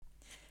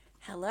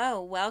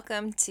Hello,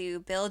 welcome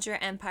to Build Your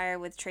Empire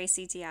with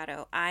Tracy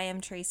Diato. I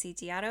am Tracy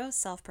Diato,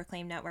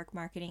 self-proclaimed network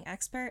marketing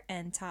expert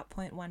and top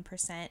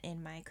 0.1%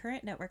 in my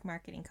current network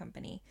marketing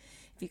company.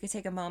 If you could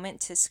take a moment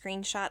to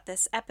screenshot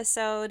this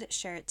episode,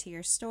 share it to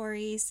your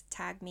stories,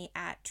 tag me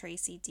at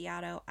Tracy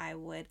Diato, I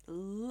would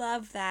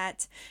love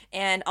that.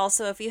 And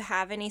also, if you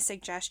have any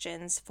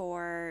suggestions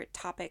for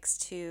topics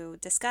to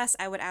discuss,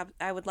 I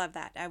would love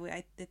that.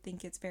 I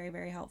think it's very,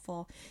 very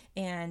helpful.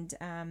 And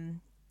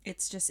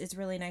it's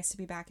really nice to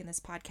be back in this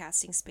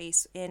podcasting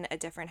space in a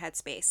different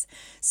headspace.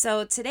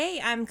 So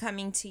today I'm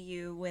coming to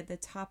you with the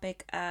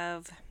topic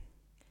of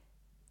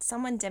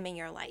someone dimming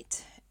your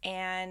light.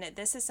 And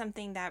this is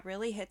something that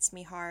really hits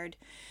me hard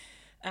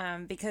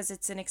because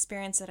it's an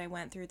experience that I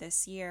went through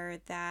this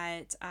year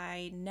that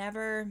I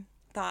never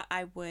thought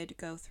I would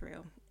go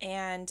through.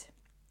 And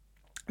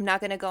I'm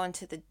not going to go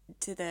into the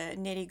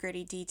nitty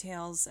gritty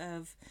details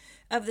of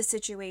the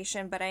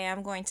situation, but I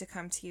am going to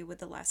come to you with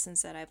the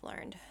lessons that I've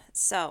learned.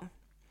 So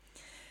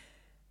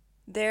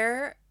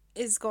there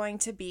is going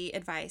to be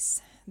advice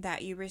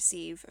that you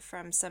receive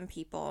from some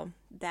people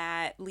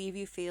that leave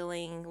you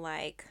feeling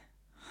like,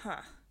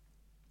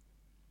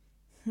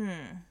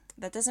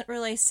 that doesn't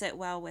really sit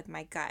well with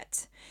my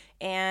gut.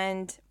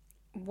 And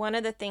one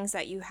of the things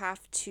that you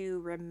have to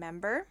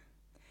remember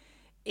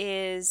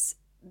is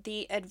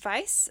the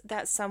advice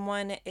that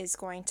someone is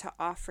going to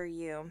offer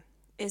you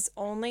is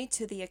only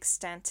to the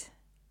extent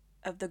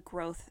of the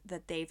growth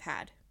that they've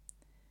had.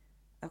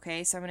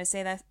 Okay, so I'm going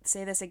to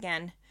say this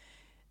again.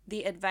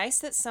 The advice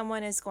that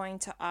someone is going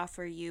to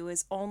offer you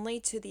is only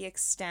to the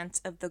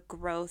extent of the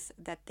growth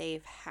that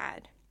they've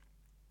had.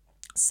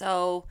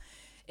 So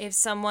if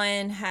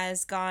someone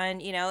has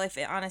gone, if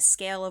on a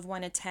scale of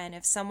 1 to 10,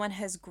 if someone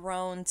has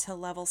grown to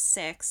level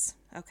 6,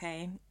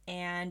 okay,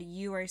 and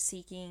you are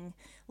seeking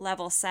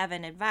level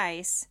 7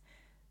 advice,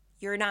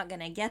 you're not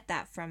going to get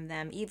that from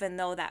them, even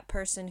though that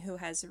person who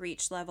has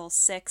reached level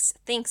 6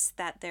 thinks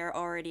that they're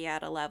already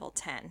at a level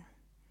 10.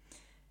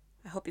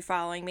 I hope you're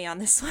following me on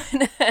this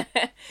one.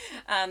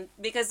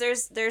 Because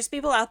there's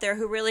people out there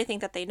who really think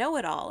that they know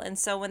it all. And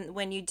so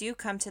when you do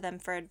come to them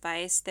for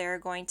advice, they're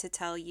going to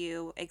tell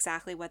you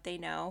exactly what they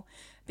know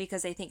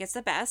because they think it's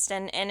the best.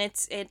 And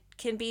it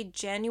can be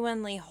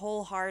genuinely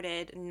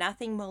wholehearted,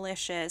 nothing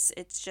malicious.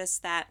 It's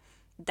just that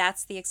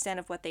that's the extent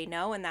of what they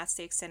know and that's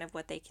the extent of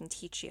what they can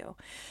teach you.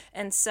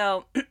 And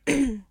so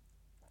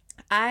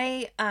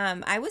I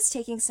was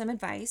taking some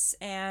advice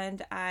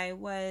and I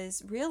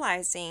was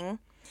realizing,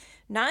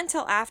 not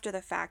until after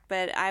the fact,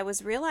 but I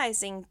was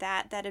realizing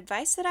that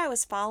advice that I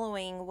was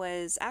following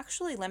was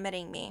actually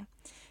limiting me.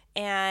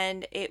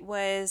 And it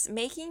was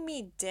making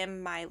me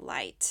dim my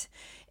light.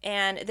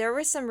 And there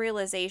were some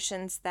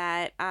realizations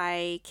that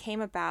I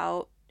came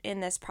about in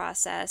this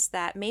process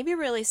that made me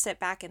really sit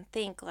back and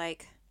think,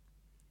 like,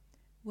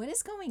 what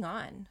is going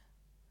on?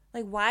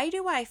 Like, why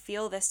do I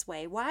feel this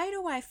way? Why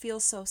do I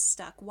feel so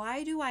stuck?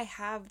 Why do I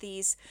have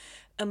these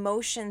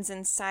emotions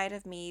inside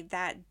of me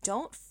that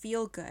don't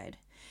feel good?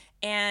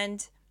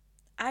 And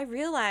I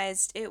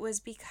realized it was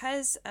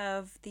because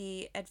of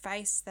the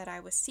advice that I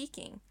was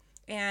seeking.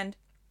 And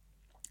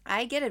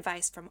I get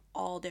advice from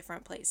all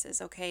different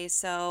places, okay?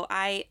 So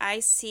I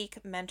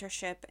seek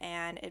mentorship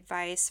and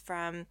advice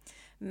from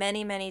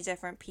many, many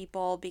different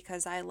people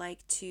because I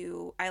like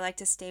to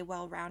stay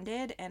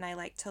well-rounded and I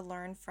like to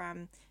learn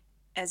from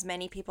as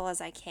many people as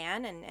I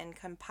can and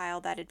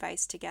compile that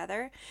advice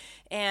together.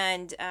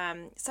 And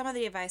some of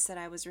the advice that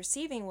I was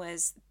receiving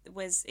was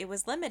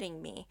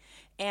limiting me.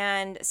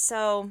 And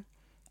so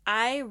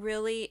I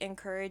really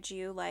encourage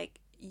you, like,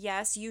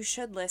 yes, you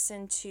should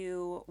listen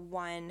to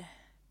one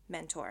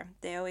mentor.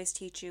 They always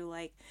teach you,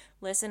 like,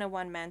 listen to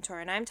one mentor.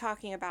 And I'm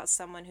talking about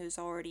someone who's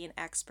already an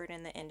expert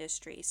in the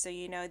industry. So,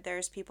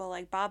 there's people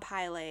like Bob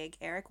Heilig,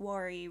 Eric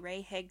Worre,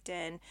 Ray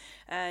Higdon,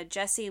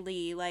 Jesse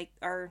Lee,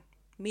 or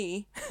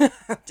me.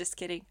 I'm just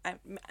kidding.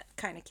 I'm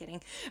kind of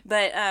kidding.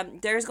 But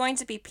there's going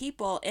to be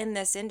people in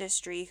this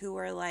industry who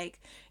are like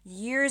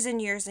years and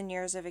years and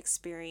years of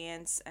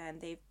experience, and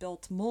they've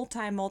built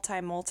multi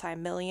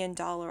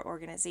million-dollar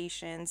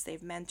organizations. They've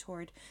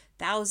mentored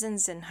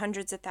thousands and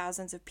hundreds of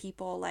thousands of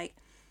people. Like,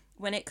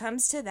 when it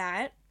comes to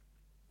that,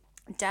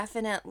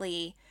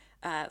 definitely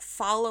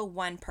follow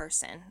one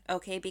person,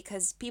 okay?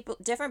 Because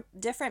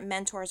different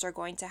mentors are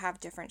going to have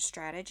different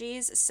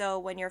strategies. So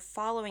when you're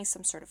following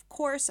some sort of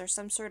course or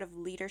some sort of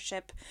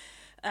leadership,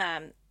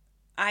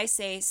 I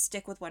say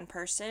stick with one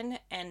person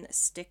and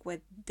stick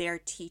with their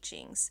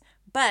teachings.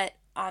 But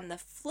on the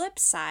flip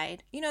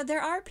side,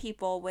 there are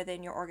people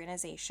within your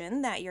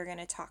organization that you're going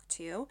to talk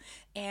to,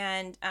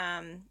 and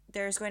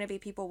there's going to be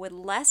people with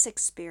less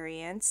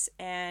experience,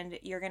 and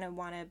you're going to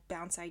want to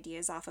bounce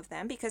ideas off of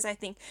them because I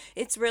think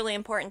it's really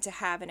important to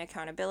have an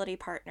accountability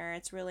partner.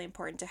 It's really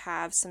important to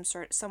have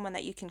someone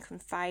that you can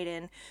confide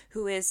in,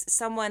 who is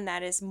someone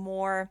that is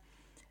more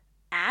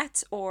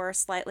at or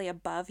slightly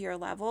above your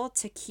level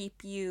to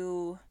keep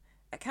you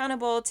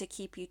accountable, to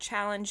keep you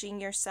challenging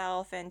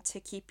yourself, and to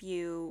keep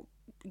you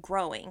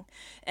growing.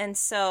 And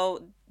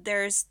so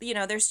there's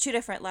two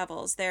different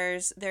levels.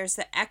 There's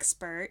the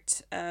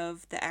expert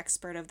of the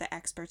expert of the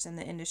experts in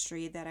the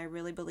industry that I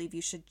really believe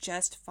you should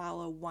just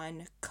follow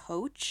one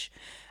coach.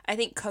 I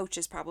think coach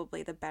is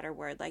probably the better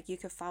word. Like, you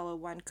could follow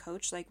one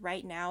coach. Like,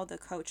 right now, the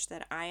coach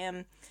that I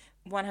am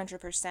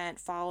 100%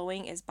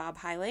 following is Bob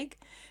Heilig.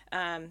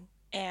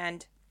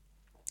 And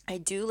I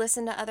do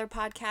listen to other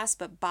podcasts,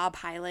 but Bob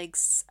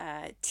Heilig's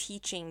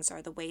teachings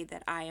are the way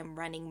that I am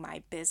running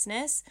my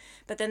business.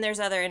 But then there's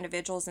other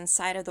individuals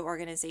inside of the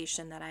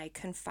organization that I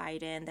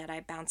confide in, that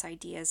I bounce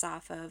ideas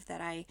off of, that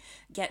I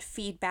get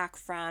feedback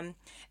from.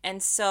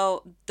 And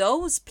so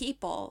those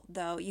people,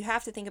 though, you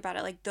have to think about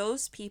it, like,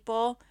 those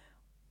people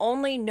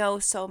only know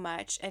so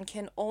much and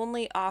can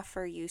only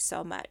offer you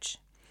so much.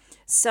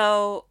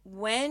 So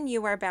when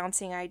you are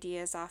bouncing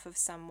ideas off of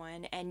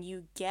someone and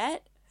you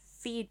get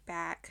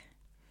feedback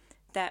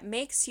that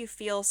makes you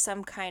feel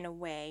some kind of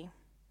way,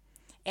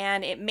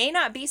 and it may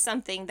not be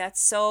something that's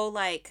so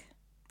like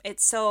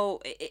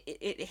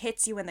it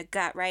hits you in the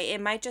gut, right? It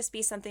might just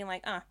be something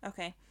like,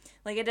 okay,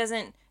 like it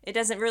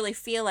doesn't really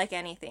feel like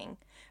anything.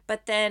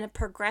 But then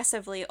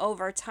progressively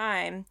over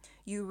time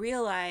you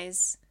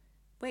realize,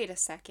 wait a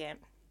second,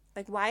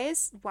 like, why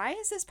is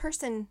this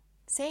person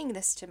saying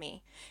this to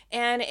me?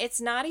 And it's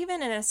not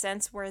even in a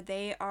sense where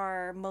they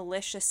are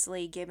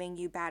maliciously giving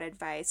you bad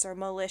advice or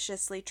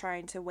maliciously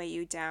trying to weigh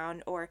you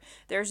down, or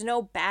there's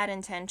no bad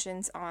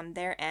intentions on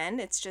their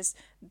end. It's just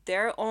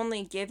they're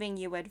only giving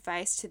you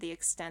advice to the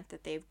extent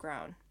that they've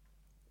grown.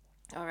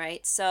 All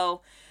right.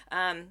 So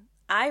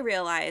I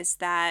realized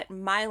that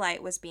my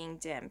light was being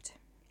dimmed.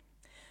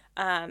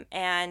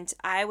 And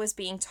I was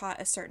being taught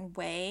a certain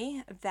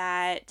way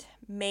that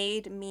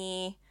made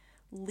me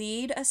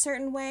lead a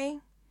certain way,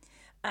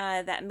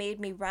 that made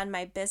me run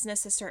my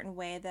business a certain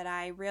way, that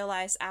I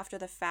realized after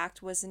the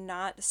fact was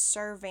not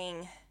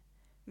serving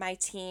my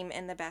team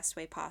in the best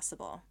way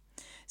possible.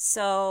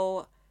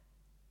 So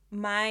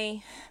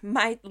my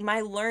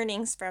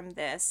learnings from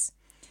this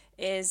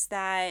is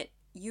that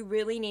you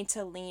really need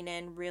to lean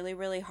in really,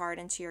 really hard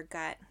into your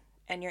gut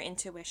and your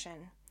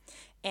intuition.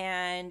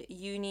 And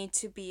you need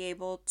to be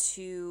able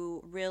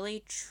to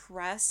really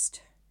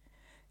trust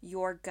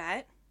your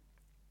gut.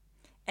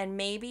 And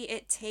maybe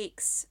it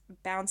takes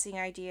bouncing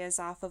ideas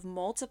off of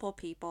multiple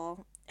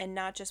people and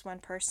not just one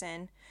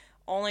person,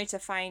 only to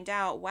find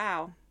out,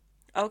 wow,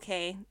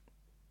 okay,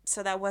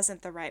 so that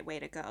wasn't the right way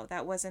to go.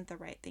 That wasn't the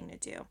right thing to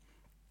do.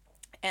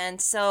 And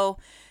so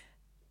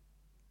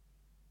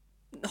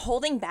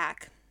holding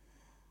back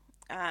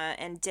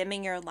and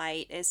dimming your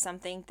light is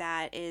something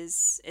that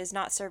is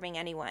not serving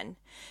anyone.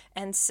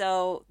 And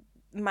so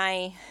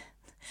my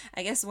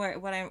I guess where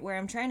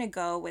I'm trying to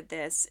go with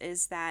this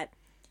is that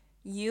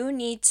you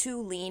need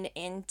to lean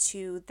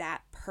into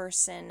that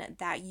person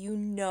that you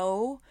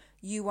know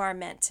you are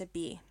meant to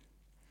be.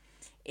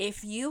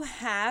 If you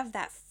have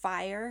that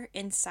fire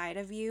inside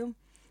of you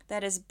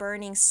that is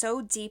burning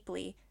so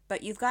deeply,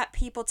 but you've got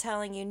people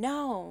telling you,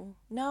 no,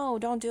 no,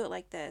 don't do it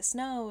like this.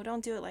 No,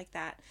 don't do it like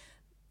that.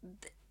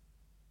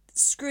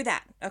 Screw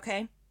that,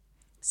 okay?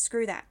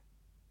 Screw that.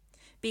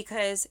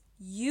 Because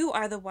you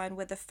are the one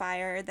with the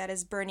fire that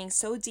is burning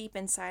so deep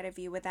inside of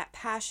you, with that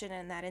passion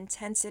and that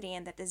intensity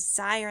and that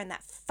desire and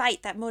that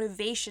fight, that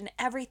motivation,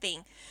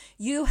 everything.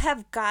 You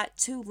have got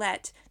to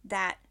let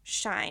that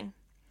shine.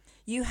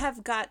 You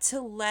have got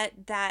to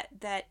let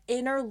that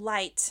inner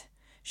light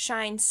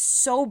shine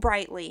so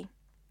brightly.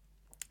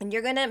 And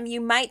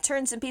you might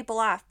turn some people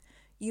off.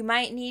 You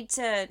might need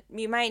to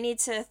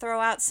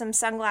throw out some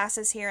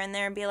sunglasses here and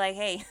there and be like,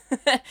 "Hey,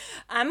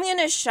 I'm going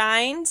to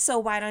shine, so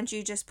why don't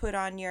you just put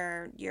on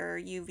your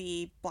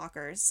UV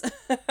blockers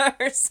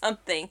or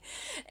something?"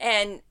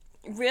 And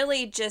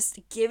really just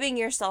giving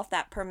yourself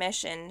that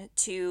permission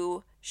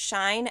to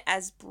shine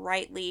as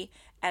brightly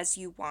as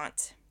you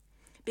want.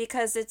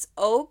 Because it's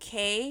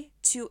okay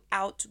to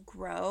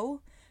outgrow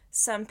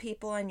some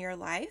people in your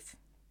life.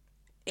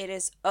 It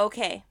is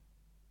okay.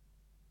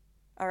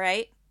 All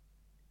right?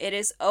 It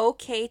is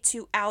okay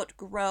to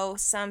outgrow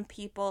some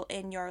people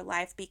in your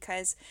life,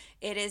 because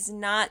it is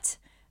not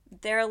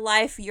their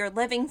life you're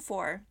living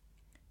for.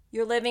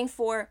 You're living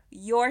for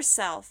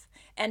yourself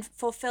and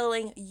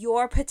fulfilling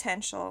your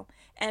potential,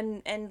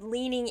 and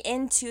leaning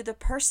into the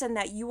person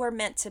that you are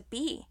meant to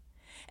be.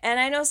 And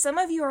I know some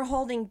of you are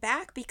holding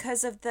back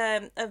because of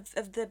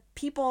the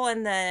people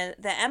and the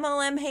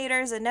MLM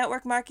haters and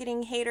network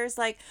marketing haters.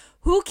 Like,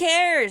 who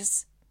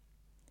cares?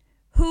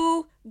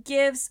 Who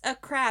gives a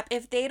crap?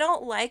 If they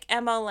don't like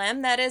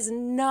MLM, that is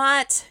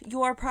not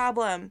your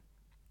problem.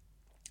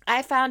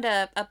 I found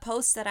a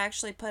post that I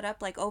actually put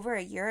up like over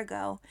a year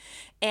ago,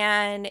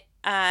 and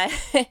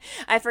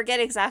I forget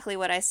exactly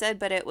what I said,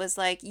 but it was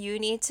like, you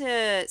need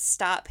to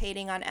stop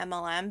hating on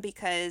MLM,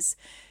 because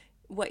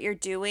what you're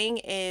doing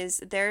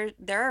is there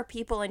are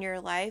people in your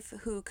life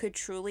who could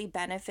truly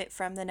benefit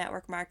from the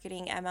network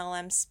marketing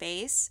MLM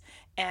space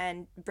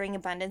and bring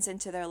abundance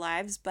into their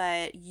lives,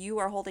 but you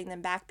are holding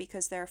them back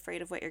because they're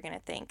afraid of what you're going to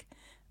think.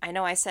 I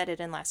know I said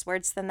it in less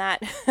words than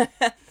that,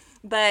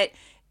 but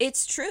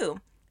it's true.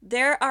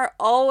 There are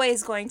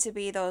always going to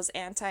be those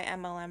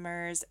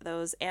anti-MLMers,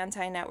 those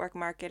anti-network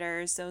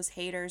marketers, those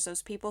haters,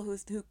 those people who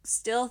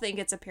still think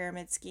it's a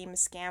pyramid scheme, a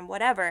scam,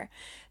 whatever.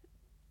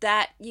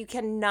 That you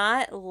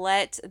cannot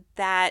let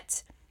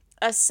that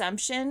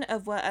assumption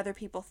of what other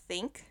people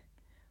think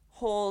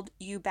hold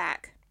you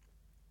back.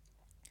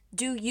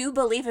 Do you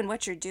believe in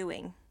what you're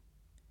doing?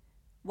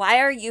 Why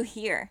are you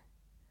here?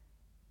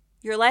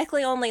 You're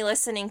likely only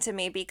listening to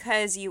me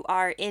because you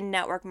are in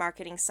network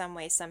marketing some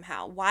way,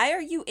 somehow. Why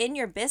are you in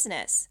your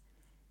business?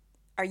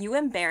 Are you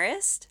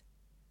embarrassed?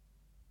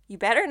 You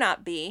better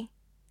not be.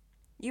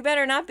 You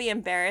better not be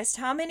embarrassed.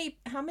 How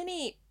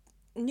many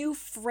new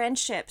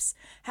friendships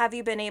have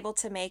you been able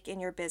to make in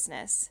your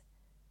business?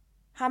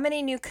 How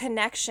many new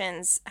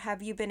connections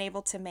have you been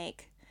able to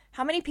make?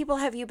 How many people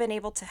have you been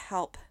able to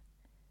help?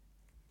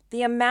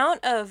 The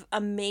amount of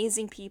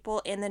amazing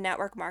people in the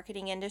network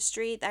marketing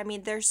industry, I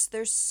mean, there's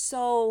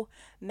so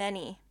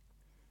many.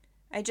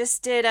 I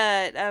just did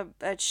a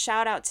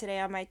shout out today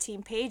on my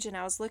team page, and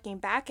I was looking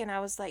back and I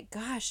was like,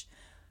 gosh,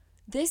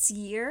 this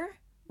year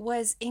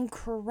was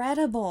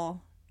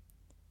incredible.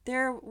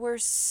 There were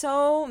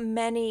so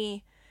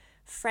many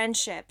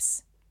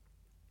friendships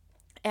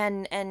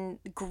and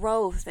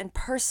growth and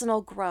personal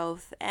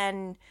growth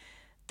and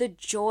the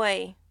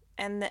joy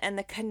and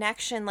the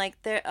connection, like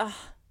there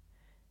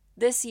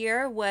this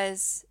year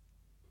was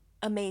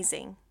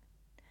amazing.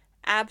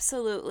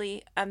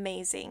 Absolutely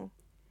amazing.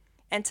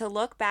 And to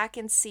look back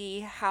and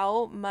see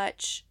how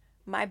much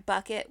my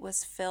bucket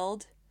was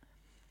filled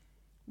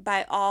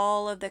by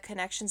all of the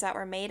connections that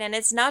were made. And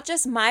it's not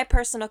just my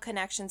personal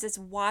connections, it's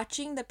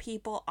watching the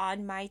people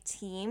on my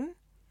team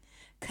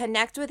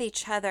connect with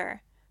each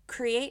other,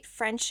 create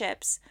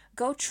friendships,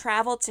 go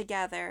travel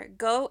together,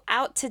 go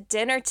out to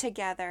dinner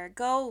together,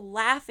 go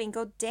laughing,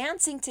 go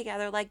dancing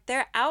together. Like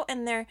they're out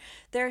and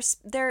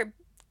they're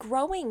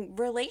growing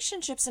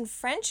relationships and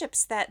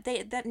friendships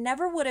that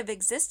never would have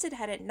existed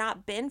had it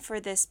not been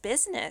for this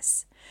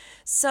business.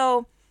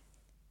 So,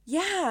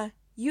 yeah,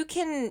 you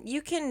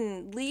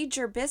can lead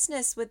your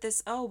business with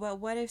this, oh, but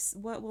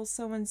what will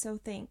so and so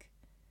think?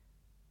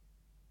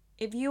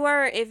 If you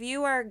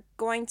are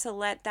going to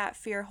let that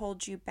fear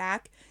hold you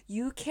back,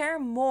 you care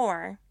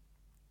more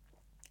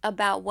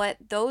about what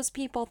those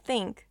people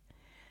think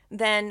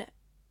than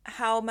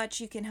how much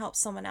you can help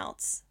someone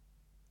else.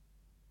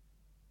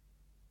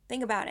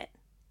 Think about it.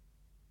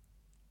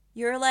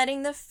 You're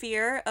letting the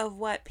fear of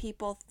what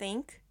people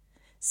think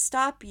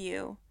stop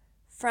you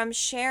from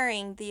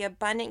sharing the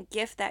abundant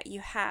gift that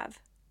you have.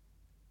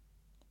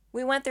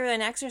 We went through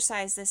an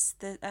exercise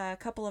a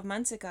couple of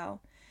months ago,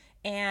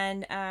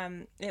 and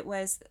it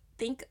was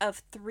think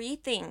of 3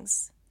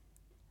 things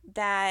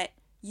that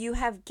you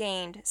have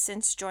gained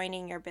since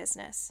joining your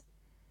business.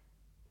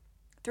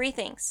 3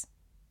 things.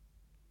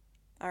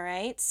 All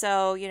right.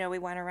 So, we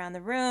went around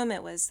the room.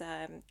 It was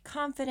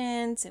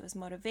confidence, it was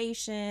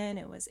motivation,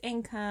 it was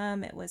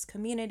income, it was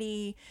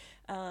community.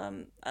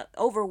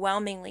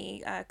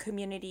 Overwhelmingly,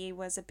 community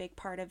was a big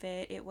part of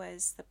it. It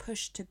was the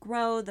push to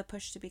grow, the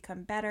push to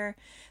become better.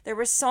 There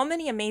were so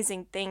many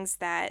amazing things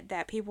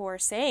that people were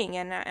saying,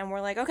 and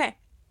we're like, okay,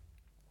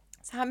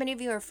 so how many of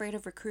you are afraid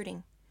of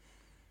recruiting?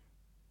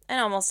 And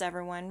almost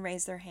everyone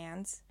raised their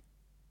hands.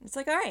 It's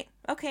like, all right,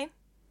 okay.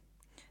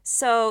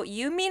 So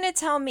you mean to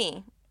tell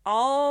me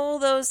all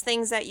those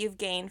things that you've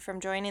gained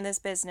from joining this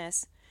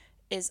business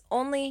is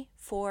only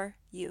for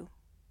you?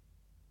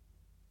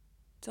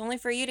 It's only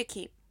for you to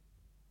keep.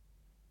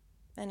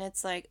 And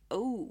it's like,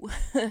 oh,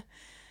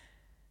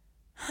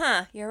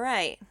 you're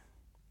right.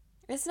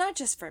 It's not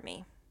just for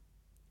me.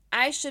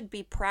 I should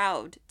be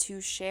proud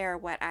to share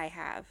what I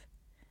have.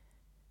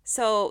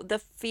 So the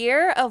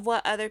fear of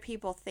what other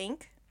people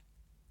think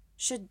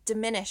should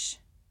diminish.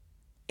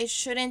 It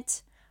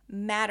shouldn't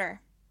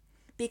matter.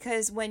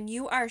 Because when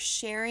you are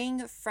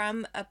sharing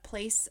from a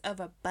place of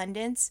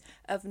abundance,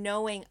 of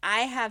knowing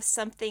I have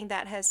something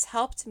that has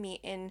helped me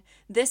in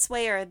this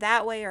way or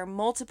that way or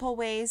multiple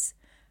ways,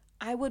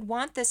 I would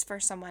want this for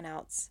someone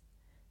else.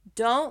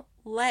 Don't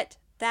let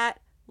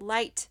that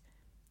light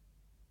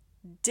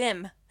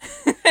dim.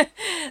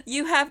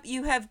 You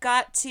have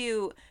got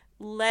to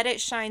let it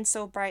shine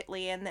so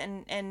brightly.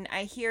 And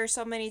I hear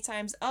so many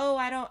times, oh,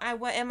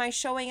 what am I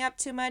showing up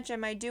too much?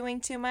 Am I doing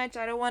too much?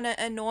 I don't want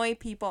to annoy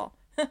people.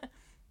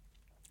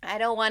 I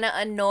don't want to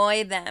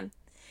annoy them.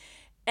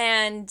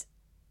 And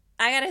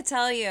I got to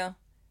tell you,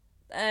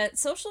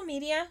 social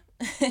media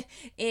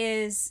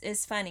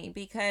is funny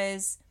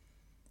because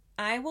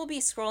I will be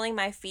scrolling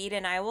my feed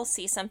and I will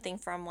see something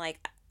from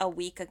like a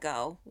week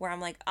ago where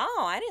I'm like,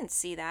 "Oh, I didn't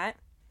see that."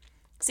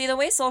 See, the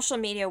way social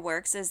media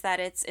works is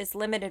that it's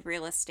limited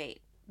real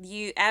estate.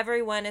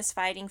 Everyone is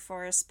fighting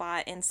for a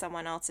spot in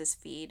someone else's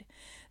feed.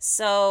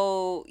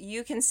 So,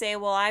 you can say,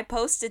 "Well, I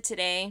posted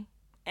today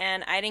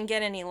and I didn't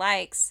get any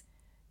likes."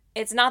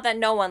 It's not that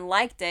no one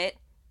liked it.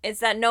 It's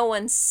that no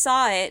one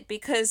saw it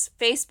because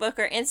Facebook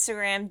or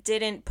Instagram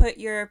didn't put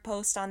your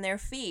post on their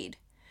feed.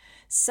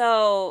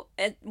 So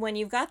when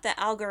you've got the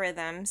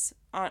algorithms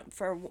on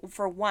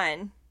for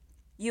one,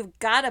 You've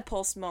got to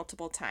post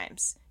multiple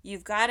times.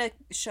 You've got to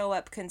show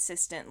up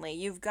consistently.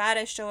 You've got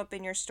to show up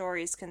in your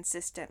stories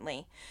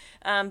consistently.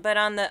 But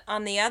on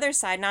the other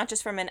side, not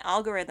just from an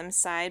algorithm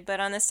side, but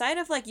on the side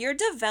of like you're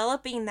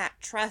developing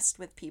that trust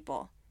with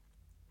people.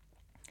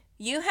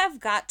 You have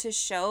got to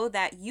show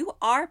that you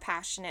are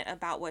passionate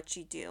about what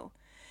you do.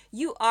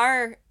 You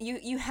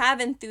have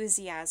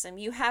enthusiasm,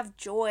 you have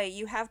joy,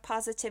 you have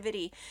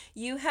positivity.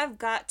 You have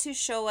got to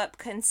show up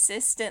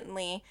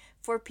consistently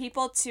for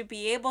people to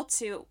be able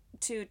to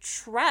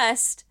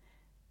trust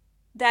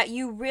that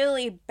you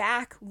really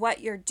back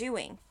what you're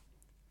doing.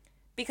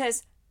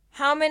 Because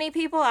how many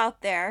people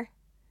out there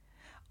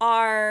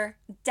are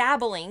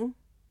dabbling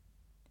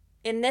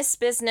in this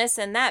business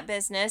and that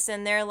business,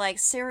 and they're like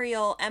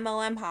serial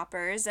MLM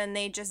hoppers, and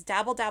they just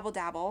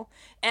dabble,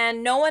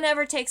 and no one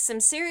ever takes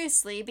them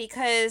seriously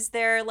because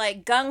they're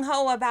like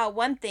gung-ho about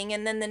one thing,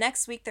 and then the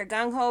next week they're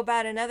gung-ho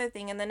about another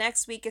thing, and the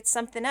next week it's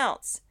something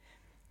else.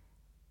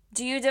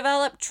 Do you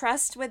develop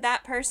trust with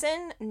that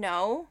person?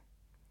 No.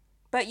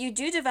 But you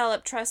do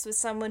develop trust with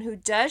someone who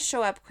does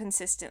show up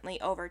consistently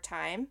over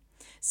time.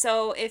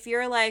 So if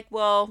you're like,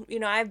 well,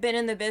 I've been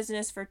in the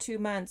business for 2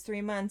 months,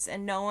 3 months,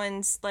 and no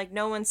one's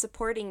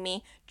supporting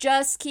me,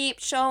 just keep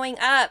showing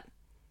up.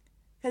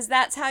 Because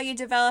that's how you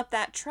develop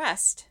that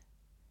trust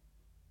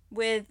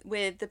with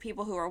the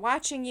people who are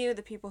watching you,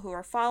 the people who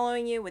are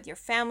following you, with your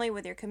family,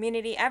 with your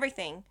community,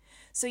 everything.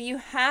 So you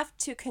have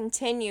to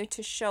continue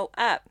to show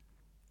up.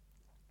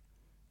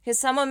 Because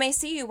someone may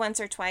see you once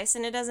or twice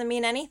and it doesn't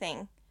mean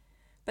anything.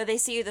 But they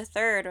see you the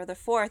third or the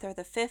fourth or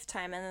the fifth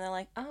time, and then they're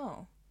like,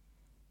 oh,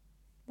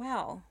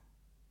 wow,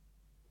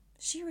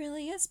 she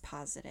really is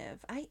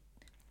positive.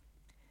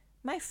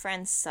 My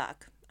friends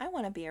suck. I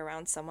want to be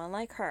around someone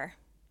like her.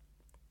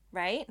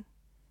 Right?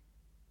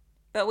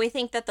 But we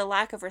think that the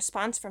lack of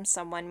response from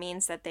someone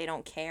means that they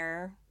don't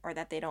care or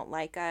that they don't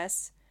like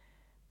us.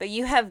 But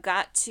you have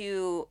got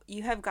to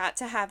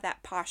have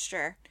that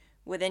posture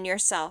within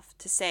yourself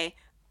to say,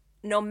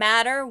 no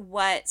matter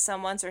what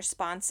someone's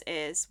response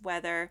is,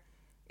 whether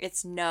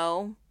it's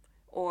no,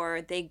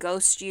 or they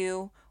ghost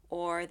you,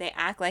 or they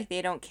act like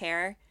they don't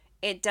care,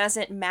 it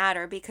doesn't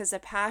matter, because the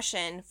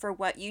passion for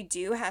what you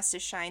do has to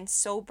shine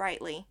so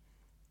brightly.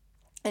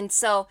 And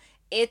so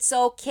it's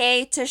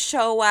okay to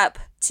show up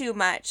too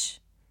much.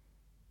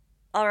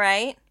 All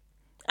right?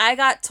 I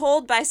got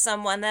told by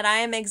someone that I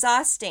am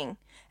exhausting,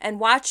 and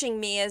watching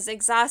me is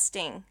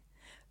exhausting.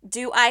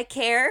 Do I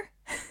care?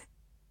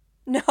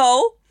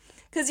 No,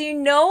 because it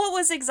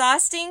was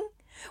exhausting.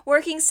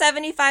 Working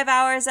 75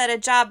 hours at a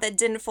job that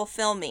didn't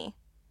fulfill me.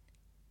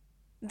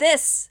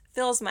 This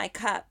fills my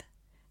cup.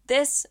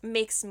 This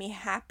makes me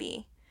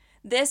happy.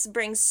 This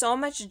brings so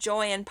much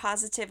joy and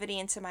positivity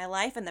into my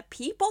life, and the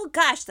people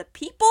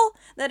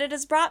that it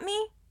has brought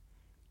me.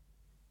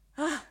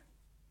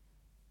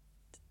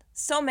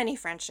 So many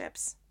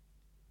friendships.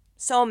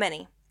 So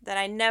many that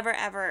I never,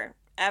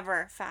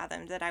 ever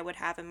fathomed that I would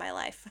have in my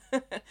life.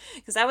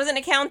 Because I was an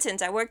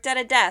accountant. I worked at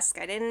a desk.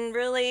 I didn't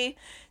really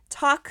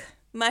talk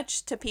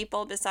much to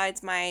people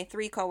besides my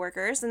 3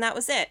 coworkers, and that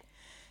was it.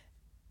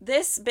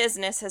 This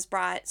business has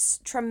brought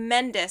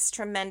tremendous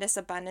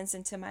abundance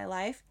into my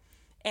life,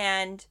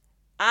 and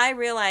I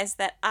realized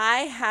that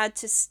I had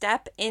to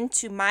step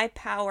into my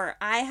power.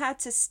 I had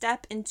to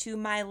step into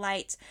my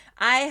light.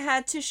 I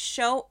had to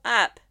show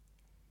up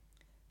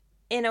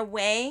in a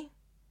way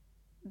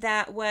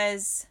that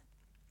was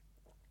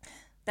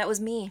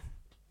me.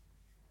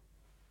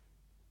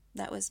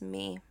 That was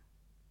me.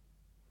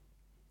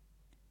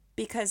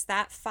 Because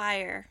that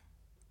fire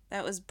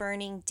that was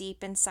burning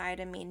deep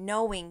inside of me,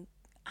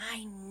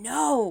 I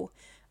know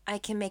I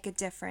can make a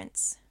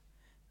difference.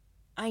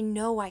 I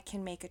know I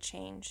can make a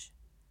change.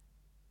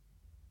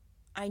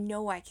 I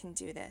know I can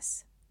do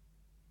this.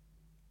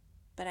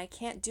 But I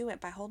can't do it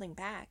by holding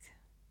back.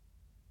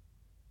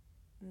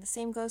 And the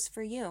same goes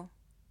for you.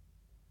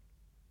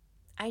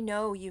 I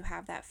know you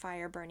have that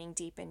fire burning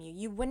deep in you.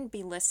 You wouldn't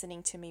be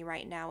listening to me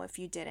right now if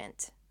you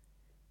didn't.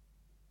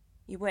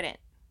 You wouldn't.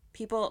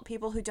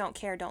 People who don't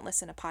care don't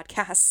listen to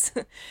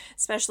podcasts,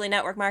 especially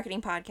network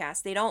marketing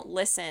podcasts. They don't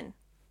listen.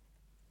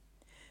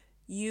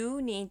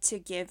 You need to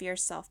give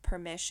yourself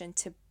permission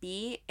to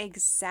be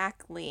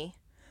exactly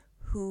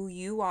who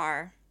you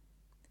are,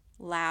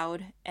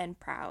 loud and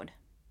proud.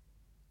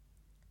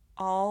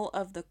 All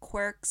of the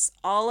quirks,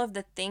 all of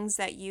the things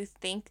that you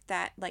think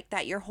that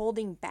you're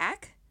holding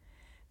back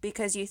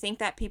because you think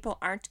that people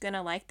aren't going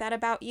to like that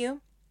about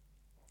you,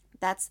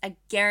 that's a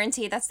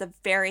guarantee. That's the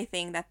very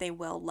thing that they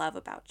will love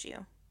about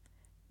you.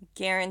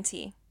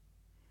 Guarantee.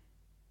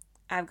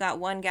 I've got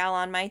one gal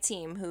on my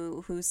team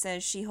who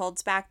says she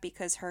holds back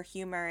because her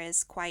humor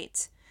is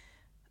quite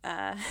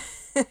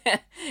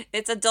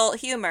it's adult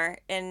humor,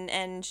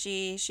 and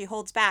she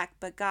holds back,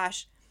 but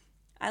gosh,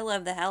 I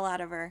love the hell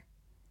out of her.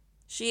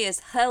 She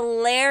is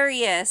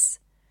hilarious,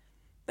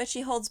 but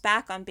she holds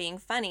back on being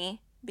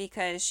funny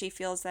because she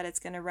feels that it's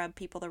going to rub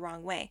people the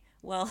wrong way.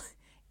 Well,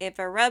 if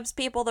it rubs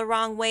people the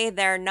wrong way,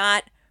 they're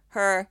not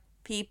her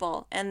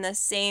people, and the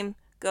same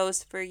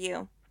goes for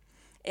you.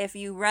 If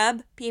you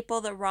rub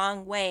people the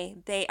wrong way,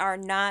 they are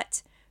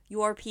not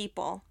your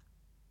people.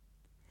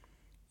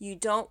 You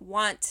don't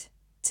want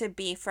to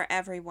be for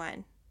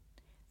everyone.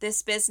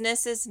 This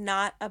business is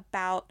not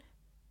about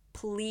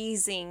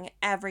pleasing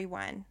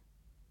everyone.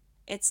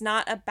 It's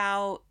not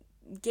about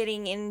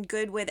getting in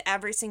good with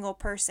every single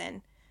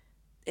person.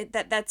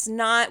 That's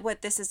not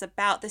what this is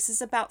about. This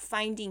is about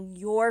finding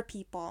your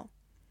people,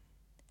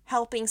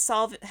 helping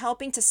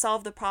to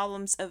solve the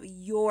problems of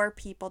your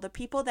people, the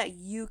people that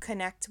you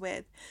connect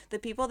with, the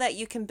people that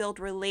you can build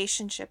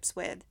relationships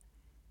with.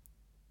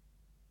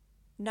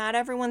 Not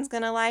everyone's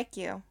going to like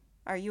you.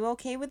 Are you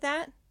okay with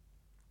that?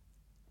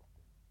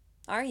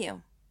 Are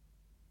you?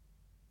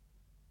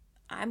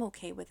 I'm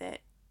okay with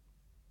it.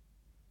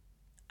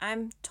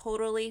 I'm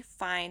totally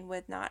fine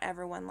with not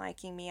everyone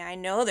liking me. I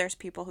know there's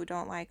people who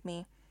don't like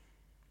me.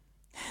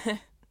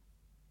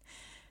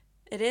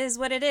 It is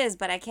what it is,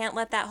 but I can't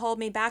let that hold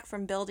me back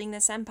from building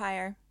this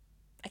empire.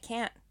 I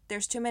can't.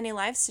 There's too many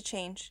lives to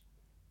change.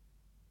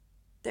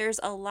 There's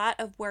a lot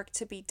of work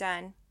to be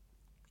done,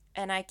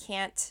 and I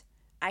can't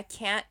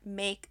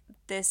make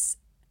this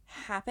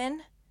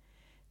happen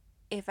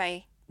if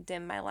I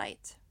dim my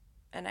light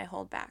and I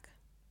hold back.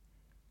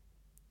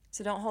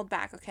 So don't hold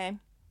back, okay?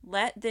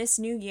 Let this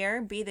new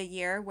year be the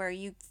year where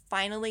you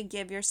finally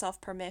give yourself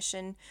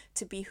permission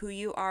to be who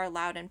you are,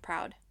 loud and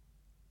proud.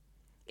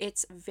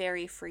 It's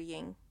very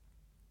freeing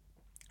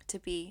to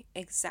be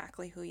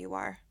exactly who you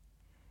are.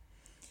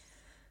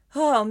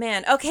 Oh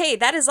man. Okay,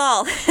 that is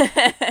all.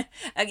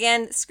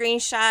 Again,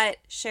 screenshot,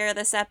 share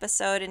this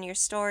episode in your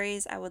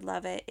stories. I would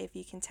love it if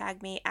you can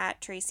tag me at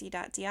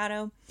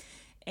tracy.diotto.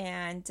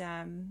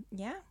 And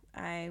yeah,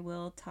 I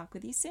will talk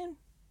with you soon.